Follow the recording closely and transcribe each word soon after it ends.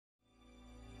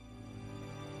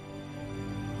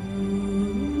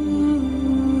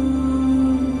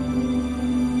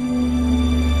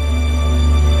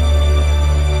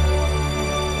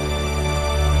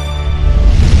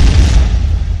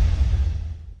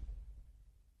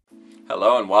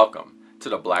Hello and welcome to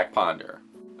the Black Ponder.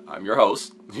 I'm your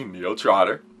host, Neil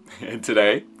Trotter, and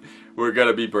today we're going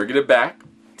to be bringing it back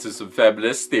to some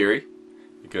feminist theory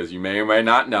because you may or may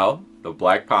not know the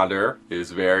Black Ponder is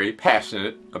very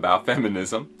passionate about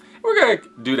feminism. We're going to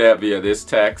do that via this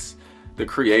text, The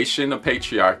Creation of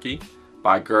Patriarchy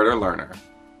by Gerda Lerner.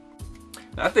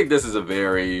 I think this is a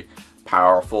very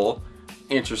powerful,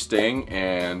 interesting,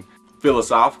 and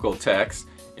philosophical text.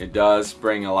 It does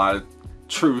bring a lot of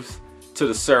truth to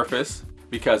the surface,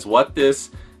 because what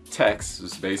this text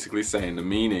is basically saying, the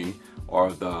meaning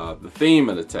or the theme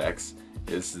of the text,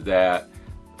 is that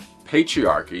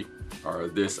patriarchy, or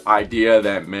this idea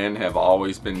that men have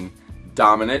always been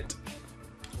dominant,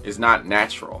 is not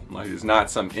natural. Like, it's not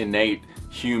some innate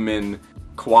human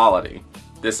quality.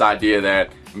 This idea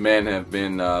that men have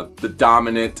been the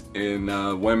dominant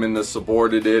and women the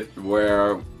subordinate,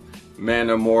 where men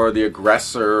are more the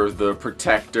aggressor, the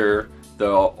protector,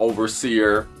 the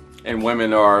overseer, and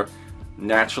women are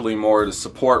naturally more the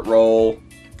support role,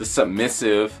 the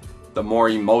submissive, the more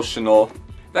emotional.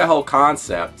 That whole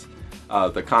concept,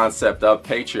 the concept of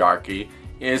patriarchy,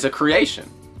 is a creation.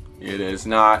 It is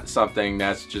not something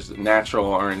that's just natural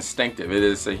or instinctive. It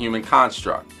is a human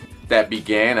construct that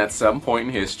began at some point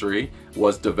in history,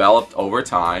 was developed over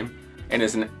time, and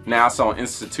is now so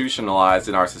institutionalized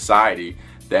in our society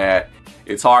that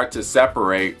it's hard to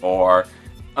separate or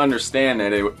understand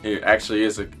that it actually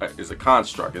is a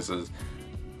construct. It's a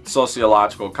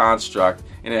sociological construct,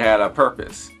 and it had a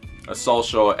purpose, a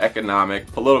socioeconomic,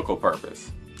 political purpose.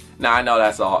 Now, I know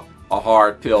that's a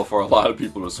hard pill for a lot of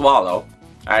people to swallow.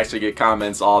 I actually get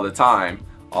comments all the time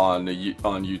on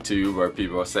YouTube where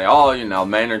people will say, oh, you know,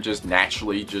 men are just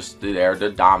naturally they're the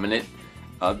dominant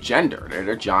gender. They're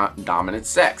the dominant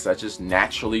sex. That's just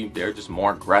naturally, they're just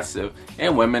more aggressive,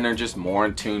 and women are just more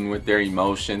in tune with their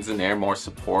emotions, and they're more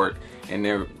support, and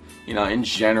they're, you know, in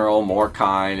general more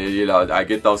kind. And, you know, I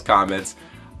get those comments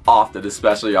often,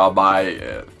 especially on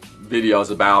my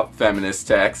videos about feminist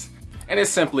texts, and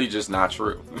it's simply just not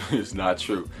true. It's not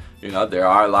true. You know, there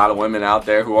are a lot of women out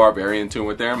there who are very in tune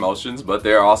with their emotions, but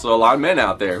there are also a lot of men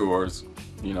out there who are,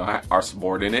 you know, are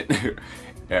subordinate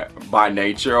by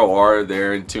nature, or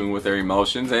they're in tune with their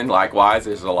emotions. And likewise,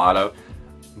 there's a lot of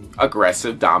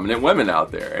aggressive, dominant women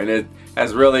out there. And it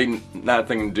has really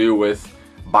nothing to do with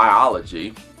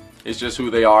biology. It's just who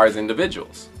they are as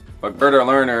individuals. But Gerda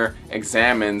Lerner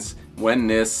examines when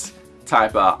this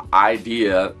type of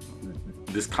idea,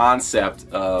 this concept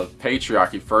of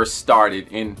patriarchy, first started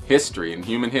in history, in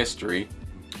human history,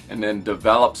 and then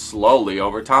developed slowly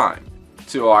over time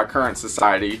to our current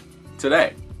society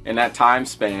today. And that time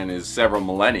span is several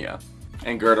millennia.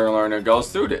 And Gerda Lerner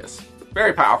goes through this.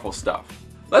 Very powerful stuff.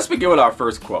 Let's begin with our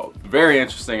first quote. Very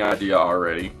interesting idea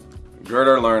already.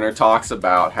 Gerda Lerner talks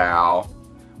about how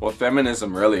what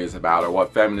feminism really is about, or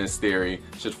what feminist theory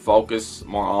should focus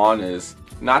more on, is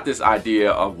not this idea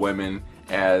of women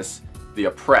as the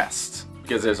oppressed,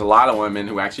 because there's a lot of women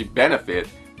who actually benefit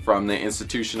from the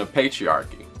institution of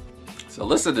patriarchy. So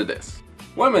listen to this.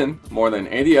 Women, more than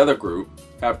any other group,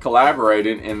 have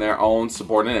collaborated in their own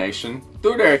subordination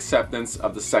through their acceptance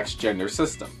of the sex-gender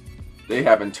system. They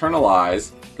have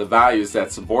internalized the values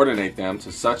that subordinate them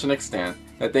to such an extent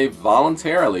that they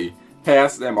voluntarily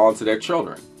pass them on to their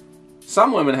children.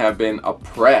 Some women have been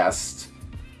oppressed,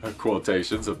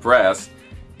 quotations, oppressed,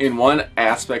 in one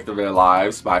aspect of their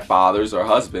lives by fathers or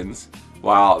husbands,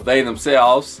 while they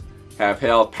themselves have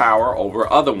held power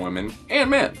over other women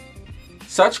and men.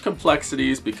 Such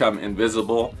complexities become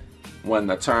invisible when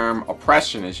the term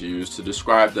oppression is used to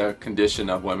describe the condition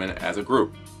of women as a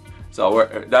group. So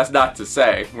that's not to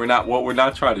say, what we're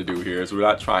not trying to do here is we're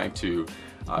not trying to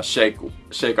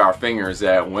shake our fingers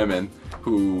at women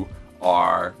who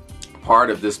are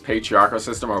part of this patriarchal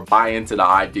system, or buy into the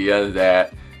idea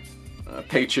that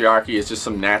patriarchy is just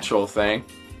some natural thing.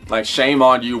 Like, shame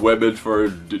on you women for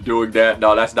doing that.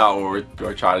 No, that's not what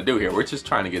we're trying to do here. We're just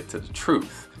trying to get to the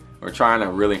truth. We're trying to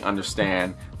really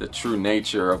understand the true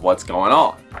nature of what's going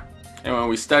on. And when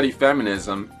we study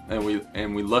feminism and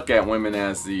we look at women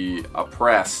as the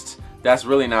oppressed, that's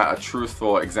really not a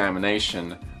truthful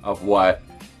examination of what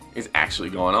is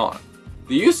actually going on.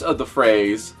 The use of the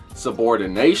phrase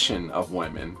subordination of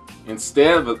women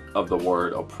instead of the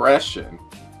word oppression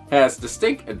has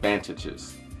distinct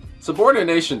advantages.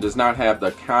 Subordination does not have the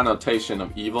connotation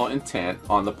of evil intent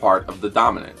on the part of the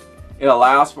dominant. It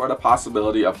allows for the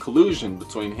possibility of collusion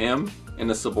between him and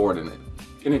the subordinate.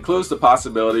 It includes the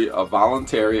possibility of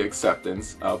voluntary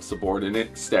acceptance of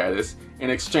subordinate status in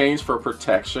exchange for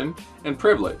protection and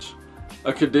privilege,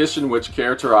 a condition which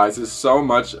characterizes so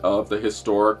much of the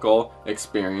historical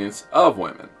experience of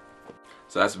women.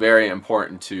 So that's very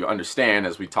important to understand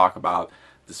as we talk about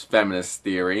this feminist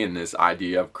theory and this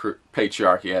idea of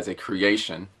patriarchy as a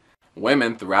creation.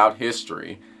 Women throughout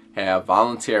history have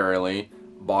voluntarily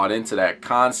bought into that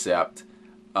concept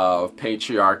of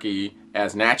patriarchy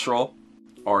as natural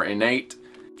or innate,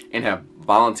 and have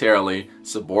voluntarily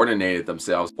subordinated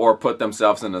themselves or put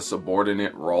themselves in a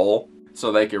subordinate role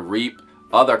so they can reap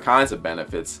other kinds of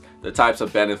benefits, the types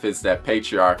of benefits that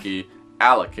patriarchy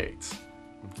allocates,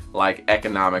 like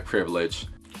economic privilege,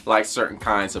 like certain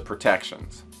kinds of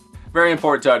protections. Very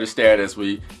important to understand as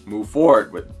we move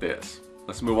forward with this.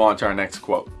 Let's move on to our next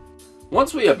quote.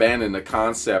 Once we abandon the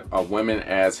concept of women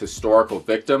as historical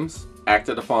victims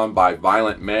acted upon by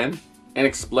violent men,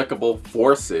 inexplicable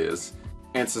forces,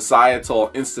 and societal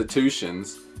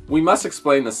institutions, we must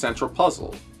explain the central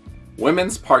puzzle: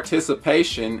 women's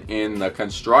participation in the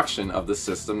construction of the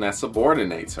system that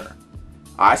subordinates her.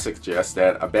 I suggest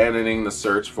that abandoning the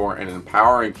search for an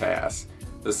empowering past,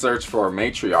 the search for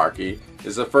matriarchy,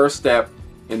 is the first step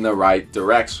in the right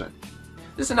direction.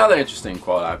 This is another interesting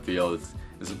quote I feel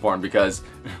is important, because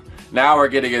now we're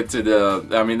getting into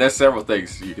there's several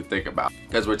things you can think about,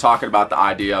 because we're talking about the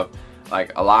idea of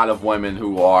like a lot of women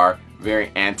who are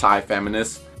very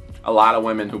anti-feminist, a lot of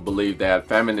women who believe that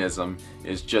feminism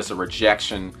is just a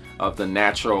rejection of the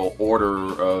natural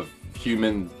order of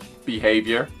human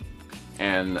behavior,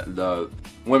 and the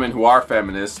women who are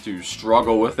feminists who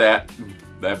struggle with that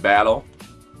battle.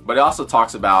 But it also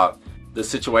talks about the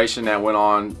situation that went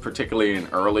on particularly in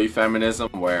early feminism,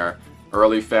 where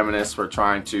early feminists were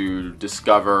trying to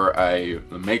discover a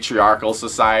matriarchal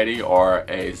society, or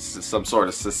some sort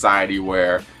of society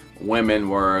where women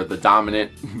were the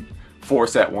dominant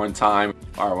force at one time,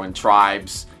 or when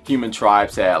human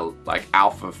tribes had like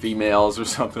alpha females or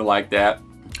something like that.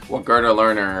 What Gerda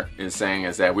Lerner is saying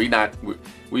is that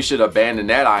we should abandon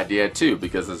that idea too,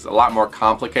 because it's a lot more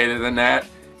complicated than that,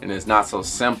 and it's not so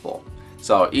simple.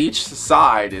 So each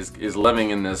side is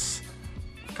living in this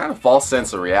kind of false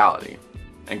sense of reality.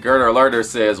 And Gerda Lerner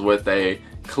says with a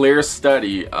clear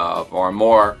study of, or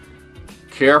more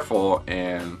careful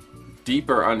and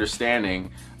deeper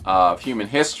understanding of human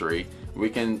history, we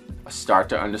can start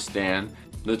to understand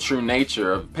the true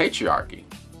nature of patriarchy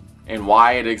and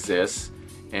why it exists,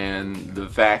 and the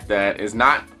fact that it's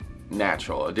not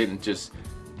natural. It didn't just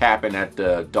happen at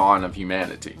the dawn of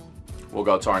humanity. We'll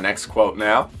go to our next quote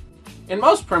now. In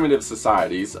most primitive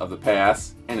societies of the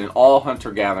past, and in all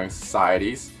hunter-gathering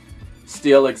societies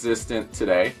still existent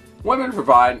today, women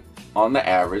provide, on the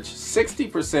average,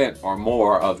 60% or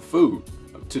more of the food.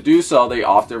 To do so, they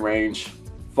often range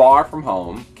far from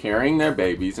home, carrying their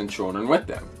babies and children with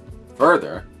them.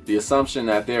 Further, the assumption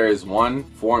that there is one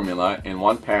formula and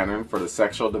one pattern for the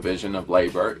sexual division of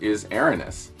labor is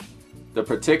erroneous. The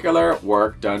particular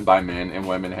work done by men and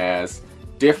women has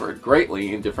differed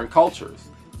greatly in different cultures,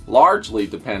 largely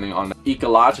depending on the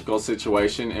ecological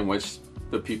situation in which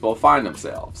the people find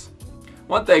themselves.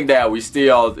 One thing that we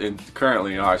still,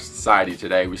 currently in our society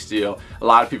today, a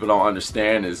lot of people don't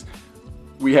understand is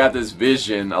we have this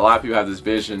vision, a lot of people have this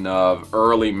vision of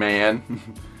early man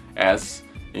as,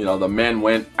 the men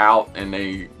went out and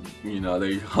they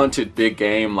hunted big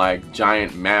game like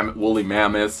giant woolly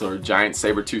mammoths or giant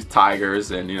saber-toothed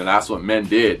tigers, and that's what men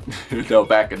did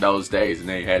back in those days, and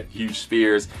they had huge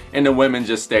spears, and the women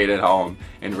just stayed at home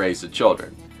and raised the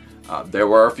children. There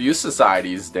were a few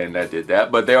societies then that did that,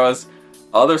 but there was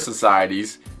other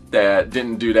societies that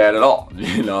didn't do that at all.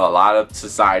 A lot of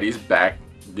societies back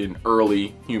in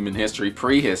early human history,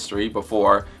 prehistory,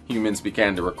 before humans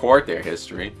began to record their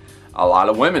history, a lot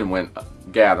of women went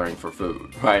gathering for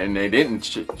food, right? And they didn't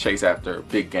chase after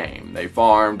big game. They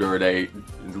farmed, or they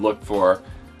looked for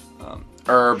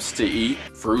herbs to eat,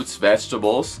 fruits,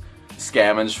 vegetables,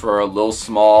 scavenged for little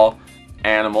small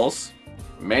animals.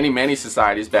 Many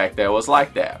societies back there was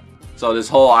like that. So this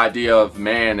whole idea of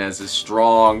man as a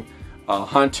strong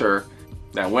hunter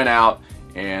that went out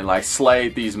and like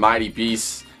slayed these mighty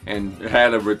beasts and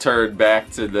had to return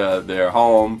back to their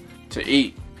home to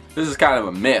eat. This is kind of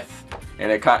a myth,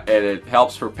 and it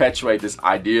helps perpetuate this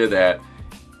idea that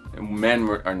men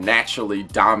are naturally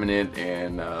dominant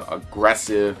and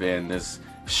aggressive and this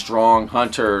strong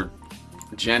hunter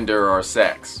gender or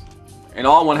sex. And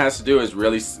all one has to do is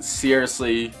really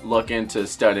seriously look into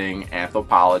studying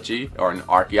anthropology or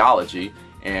archaeology,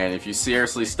 and if you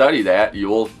seriously study that, you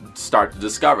will start to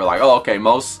discover like, oh, okay,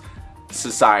 most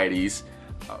societies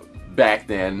back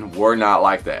then were not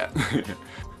like that.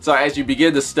 So as you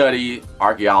begin to study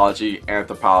archaeology,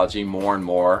 anthropology more and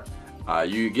more,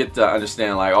 you get to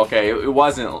understand like, okay,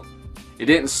 it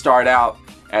didn't start out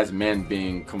as men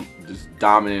being this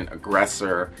dominant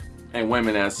aggressor, and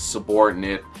women as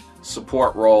subordinate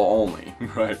support role only,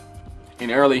 right?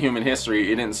 In early human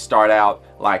history, it didn't start out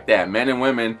like that. Men and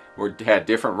women had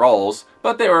different roles,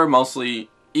 but they were mostly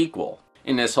equal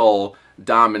in this whole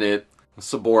dominant,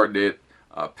 subordinate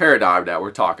paradigm that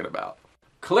we're talking about.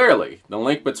 Clearly, the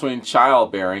link between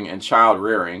childbearing and child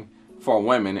rearing for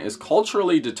women is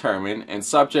culturally determined and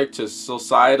subject to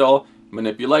societal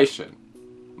manipulation.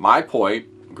 My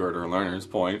point, Gerda Lerner's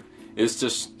point, is to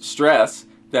stress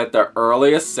that the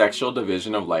earliest sexual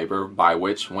division of labor by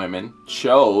which women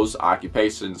chose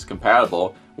occupations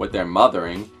compatible with their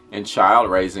mothering and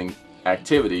child-raising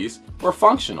activities were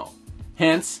functional,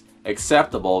 hence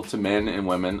acceptable to men and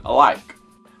women alike.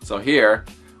 So here,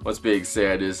 what's being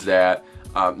said is that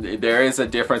there is a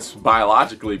difference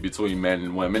biologically between men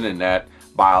and women, and that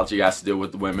biology has to do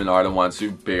with the women are the ones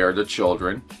who bear the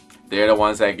children. They're the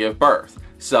ones that give birth.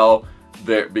 So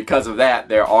because of that,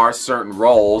 there are certain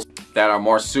roles that are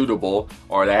more suitable,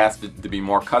 or that has to be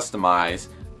more customized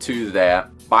to that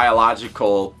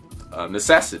biological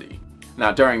necessity.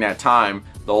 Now, during that time,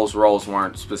 those roles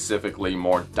weren't specifically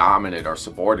more dominant or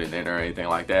subordinate or anything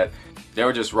like that. They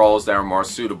were just roles that were more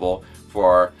suitable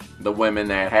for the women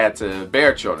that had to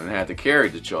bear children, had to carry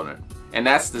the children. And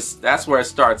that's where it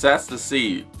starts. That's the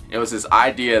seed. It was this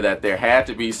idea that there had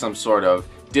to be some sort of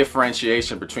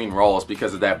differentiation between roles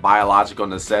because of that biological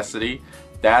necessity.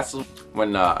 That's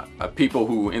when people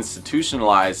who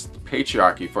institutionalized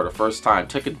patriarchy for the first time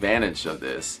took advantage of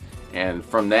this, and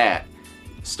from that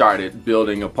started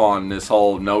building upon this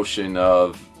whole notion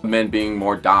of men being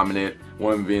more dominant,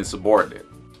 women being subordinate.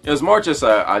 It was more just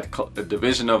a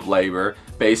division of labor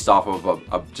based off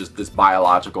of just this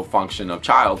biological function of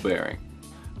childbearing.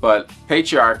 But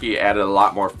patriarchy added a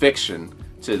lot more fiction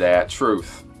to that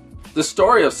truth. The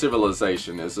story of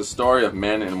civilization is the story of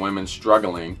men and women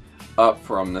struggling up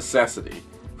from necessity,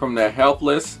 from their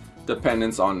helpless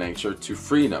dependence on nature to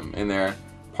freedom in their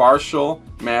partial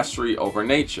mastery over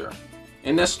nature.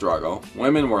 In this struggle,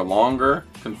 women were longer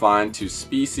confined to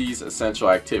species essential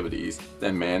activities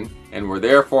than men and were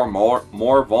therefore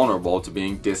more vulnerable to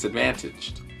being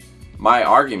disadvantaged. My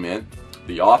argument,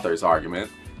 the author's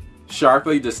argument,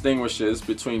 sharply distinguishes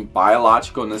between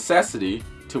biological necessity,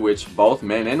 to which both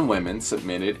men and women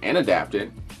submitted and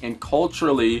adapted, and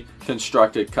culturally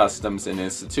constructed customs and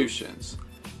institutions,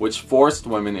 which forced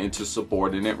women into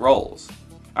subordinate roles.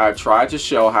 I have tried to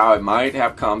show how it might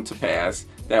have come to pass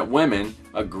that women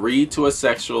agreed to a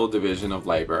sexual division of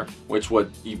labor, which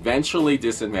would eventually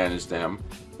disadvantage them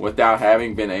without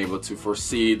having been able to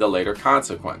foresee the later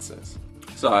consequences.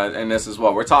 So, and this is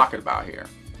what we're talking about here.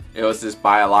 It was this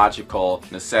biological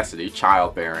necessity,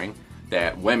 childbearing,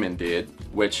 that women did,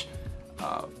 which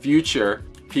future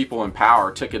people in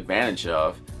power took advantage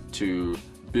of to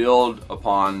build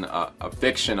upon a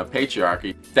fiction of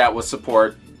patriarchy that would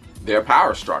support their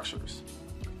power structures.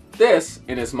 This,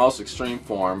 in its most extreme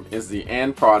form, is the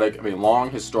end product of a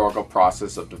long historical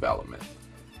process of development.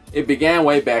 It began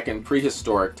way back in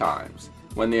prehistoric times,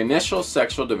 when the initial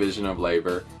sexual division of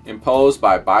labor, imposed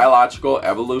by biological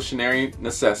evolutionary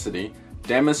necessity,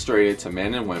 demonstrated to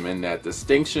men and women that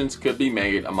distinctions could be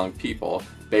made among people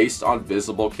based on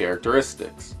visible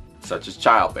characteristics, such as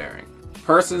childbearing.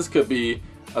 Persons could be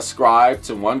ascribed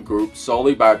to one group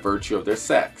solely by virtue of their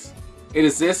sex. It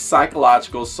is this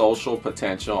psychological social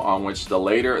potential on which the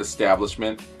later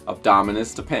establishment of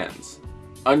dominance depends.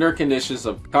 Under conditions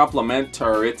of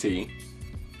complementarity,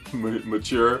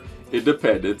 mature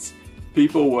independence,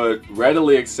 people would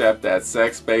readily accept that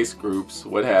sex-based groups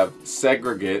would have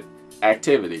segregate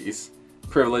activities,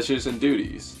 privileges, and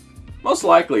duties. Most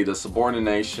likely the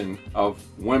subordination of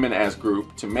women as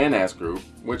group to men as group,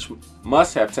 which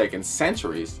must have taken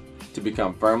centuries to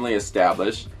become firmly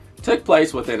established, took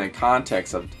place within a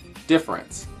context of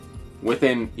difference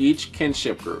within each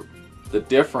kinship group, the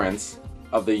difference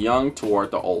of the young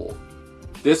toward the old.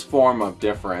 This form of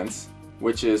difference,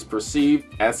 which is perceived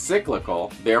as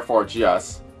cyclical, therefore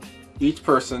just, each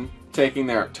person taking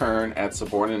their turn at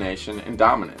subordination and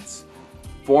dominance,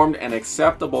 formed an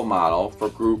acceptable model for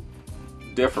group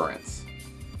difference.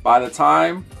 By the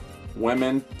time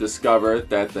women discovered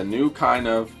that the new kind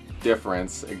of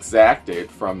difference exacted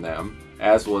from them,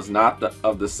 as was not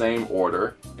of the same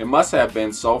order, it must have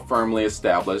been so firmly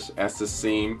established as to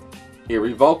seem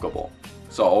irrevocable.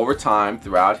 So over time,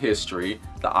 throughout history,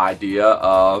 the idea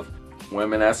of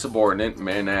women as subordinate,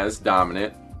 men as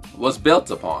dominant was built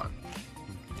upon.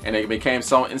 And it became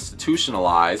so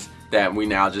institutionalized that we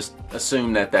now just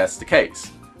assume that that's the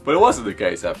case. But it wasn't the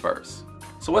case at first.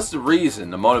 So what's the reason,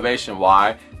 the motivation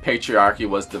why patriarchy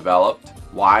was developed,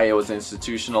 why it was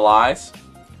institutionalized?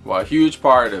 Well, a huge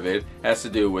part of it has to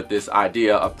do with this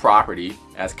idea of property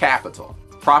as capital,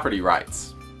 property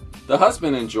rights. The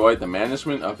husband enjoyed the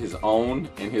management of his own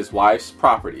and his wife's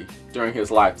property during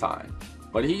his lifetime,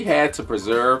 but he had to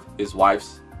preserve his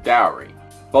wife's dowry,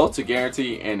 both to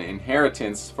guarantee an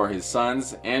inheritance for his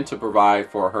sons and to provide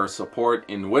for her support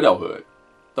in widowhood.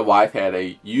 The wife had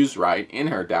a use right in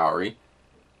her dowry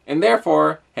and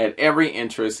therefore had every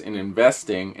interest in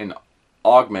investing and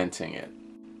augmenting it.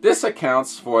 This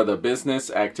accounts for the business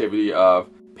activity of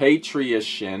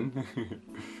patrician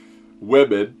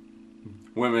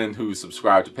women who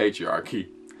subscribe to patriarchy,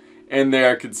 and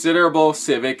their considerable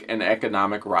civic and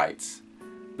economic rights.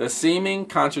 The seeming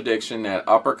contradiction that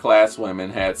upper-class women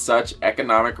had such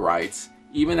economic rights,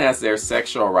 even as their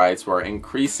sexual rights were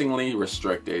increasingly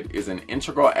restricted, is an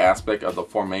integral aspect of the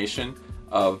formation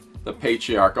of the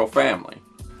patriarchal family.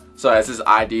 So as this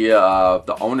idea of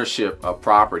the ownership of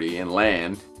property and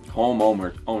land, home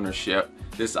ownership,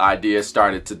 this idea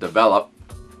started to develop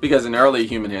because in early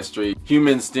human history,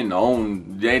 humans didn't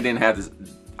have this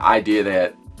idea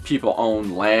that people own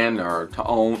land or to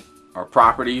own or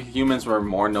property. Humans were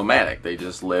more nomadic. They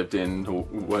just lived in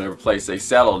whatever place they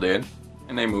settled in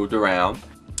and they moved around.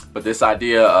 But this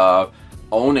idea of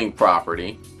owning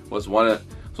property was one of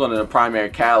the primary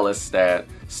catalysts that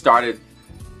started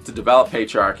to develop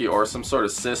patriarchy, or some sort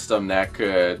of system that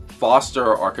could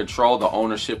foster or control the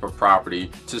ownership of property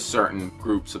to certain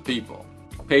groups of people.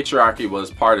 Patriarchy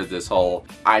was part of this whole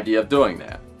idea of doing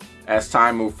that. As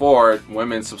time moved forward,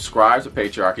 women subscribed to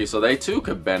patriarchy so they too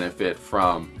could benefit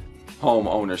from home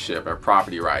ownership or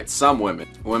property rights. Some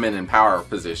women in power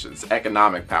positions,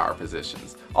 economic power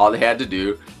positions, all they had to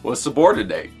do was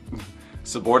subordinate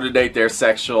their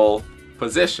sexual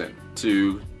position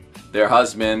to their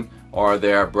husband or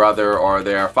their brother or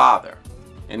their father.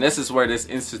 And this is where this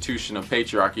institution of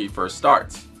patriarchy first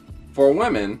starts. For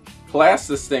women, class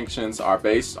distinctions are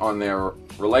based on their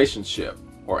relationship,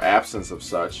 or absence of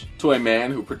such, to a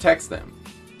man who protects them,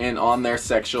 and on their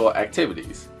sexual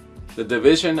activities. The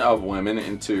division of women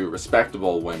into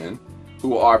respectable women,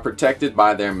 who are protected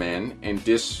by their men, and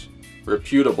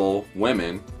disreputable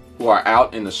women, who are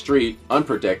out in the street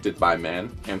unprotected by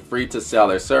men and free to sell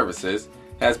their services,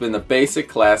 has been the basic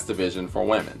class division for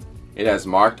women. It has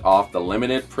marked off the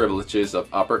limited privileges of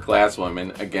upper-class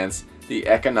women against the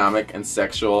economic and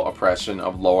sexual oppression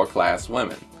of lower-class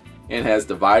women, and has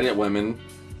divided women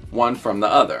one from the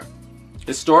other.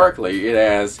 Historically, it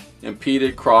has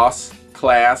impeded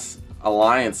cross-class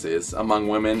alliances among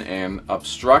women and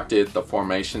obstructed the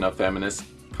formation of feminist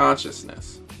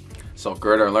consciousness. So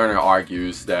Gerda Lerner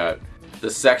argues that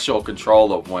the sexual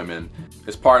control of women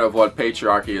is part of what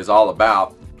patriarchy is all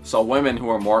about. So women who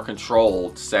are more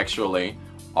controlled sexually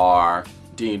are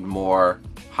deemed more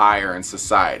higher in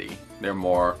society. They're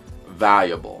more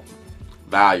valuable,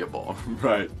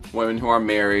 right? Women who are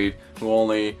married, who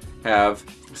only have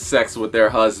sex with their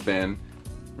husband,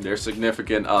 their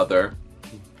significant other,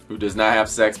 who does not have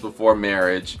sex before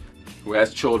marriage, who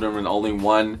has children with only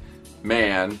one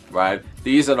man, right?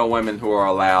 These are the women who are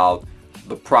allowed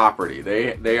the property.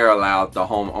 They are allowed the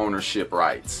home ownership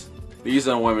rights. These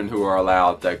are the women who are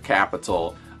allowed the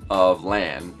capital of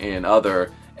land and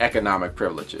other economic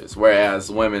privileges.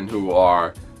 Whereas women who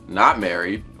are not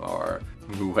married or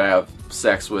who have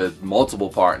sex with multiple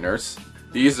partners,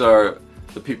 these are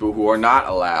the people who are not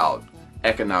allowed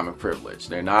economic privilege.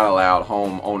 They're not allowed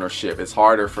home ownership. It's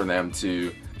harder for them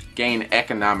to gain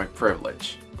economic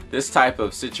privilege. This type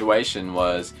of situation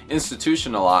was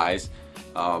institutionalized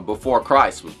before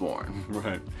Christ was born,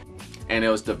 right? And it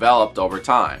was developed over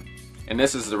time. And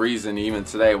this is the reason even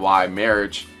today why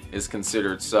marriage is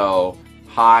considered so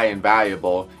high and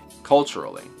valuable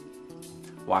culturally.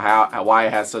 Why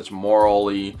it has such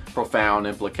morally profound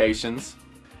implications,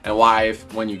 and why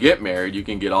when you get married you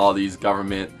can get all these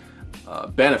government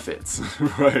benefits,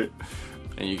 right?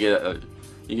 And you get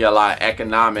a lot of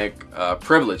economic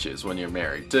privileges when you're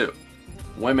married too.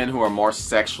 Women who are more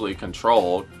sexually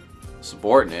controlled,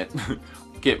 subordinate,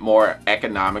 get more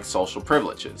economic social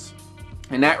privileges.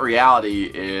 And that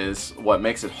reality is what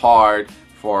makes it hard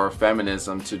for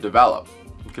feminism to develop,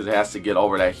 because it has to get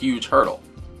over that huge hurdle.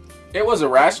 It was a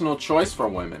rational choice for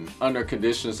women, under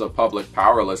conditions of public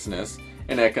powerlessness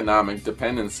and economic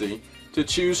dependency, to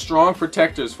choose strong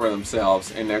protectors for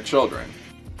themselves and their children.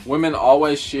 Women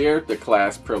always shared the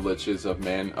class privileges of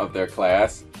men of their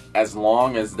class, as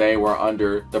long as they were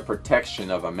under the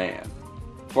protection of a man.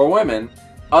 For women,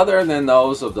 other than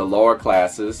those of the lower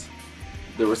classes,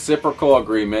 the reciprocal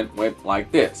agreement went like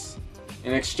this.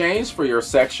 In exchange for your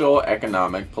sexual,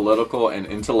 economic, political, and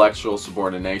intellectual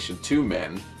subordination to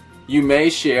men, You may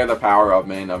share the power of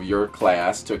men of your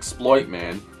class to exploit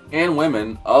men and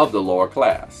women of the lower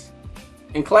class.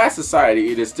 In class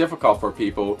society, it is difficult for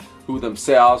people who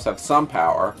themselves have some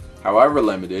power, however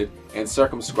limited and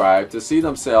circumscribed, to see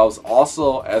themselves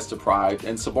also as deprived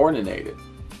and subordinated.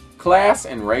 Class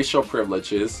and racial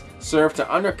privileges serve to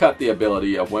undercut the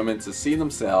ability of women to see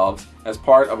themselves as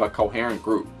part of a coherent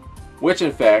group, which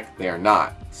in fact they are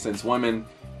not, since women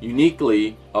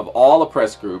uniquely of all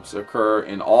oppressed groups occur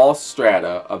in all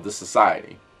strata of the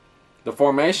society. The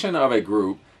formation of a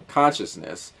group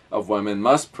consciousness of women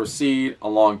must proceed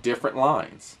along different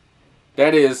lines.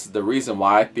 That is the reason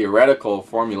why theoretical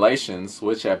formulations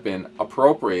which have been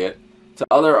appropriate to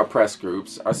other oppressed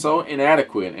groups are so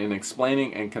inadequate in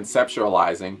explaining and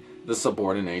conceptualizing the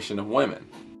subordination of women.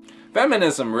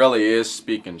 Feminism really is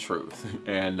speaking truth,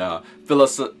 and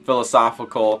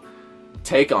philosophical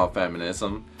take on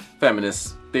feminism,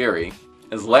 feminist theory,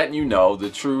 is letting you know the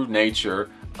true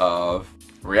nature of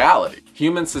reality.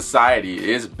 Human society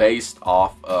is based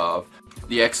off of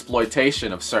the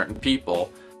exploitation of certain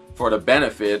people for the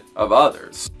benefit of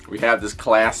others. We have this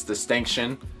class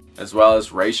distinction as well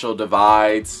as racial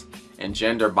divides and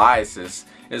gender biases.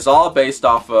 It's all based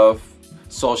off of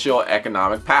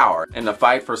socioeconomic power and the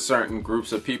fight for certain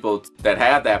groups of people that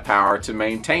have that power to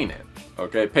maintain it.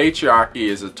 Okay, patriarchy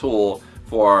is a tool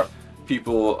for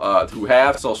people who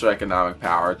have socioeconomic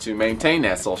power to maintain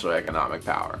that socioeconomic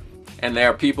power. And there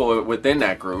are people within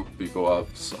that group, people of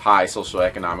high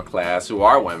socioeconomic class who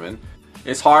are women.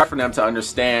 It's hard for them to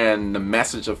understand the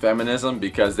message of feminism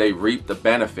because they reap the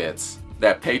benefits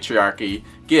that patriarchy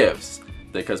gives,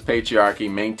 because patriarchy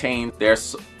maintains their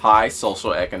high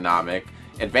socioeconomic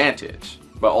advantage.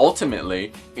 But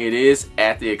ultimately, it is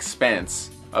at the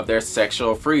expense of their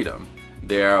sexual freedom,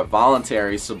 their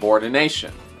voluntary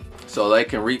subordination. So they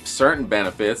can reap certain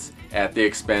benefits at the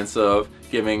expense of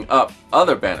giving up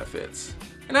other benefits.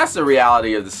 And that's the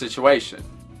reality of the situation.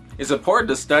 It's important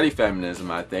to study feminism,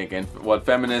 I think, and what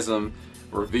feminism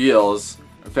reveals,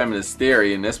 feminist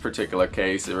theory in this particular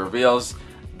case, it reveals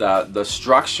the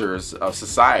structures of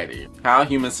society, how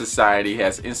human society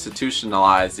has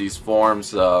institutionalized these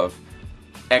forms of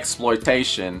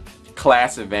exploitation,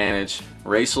 class advantage,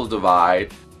 racial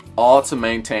divide, all to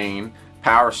maintain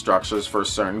power structures for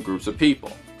certain groups of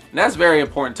people. And that's very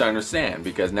important to understand,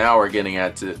 because now we're getting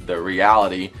at the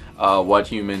reality of what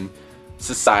human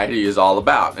society is all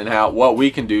about, and what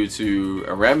we can do to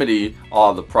remedy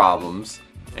all the problems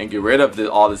and get rid of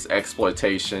all this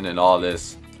exploitation and all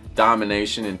this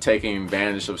domination and taking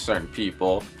advantage of certain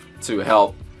people to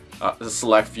help a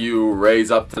select few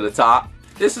raise up to the top.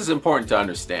 This is important to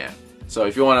understand. So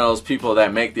if you're one of those people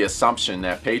that make the assumption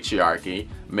that patriarchy,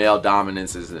 male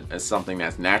dominance, is something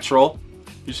that's natural,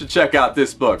 you should check out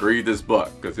this book, read this book,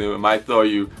 because it might throw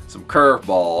you some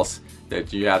curveballs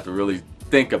that you have to really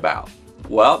think about.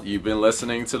 Well, you've been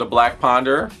listening to The Black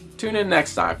Ponderer. Tune in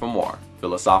next time for more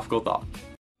philosophical thought.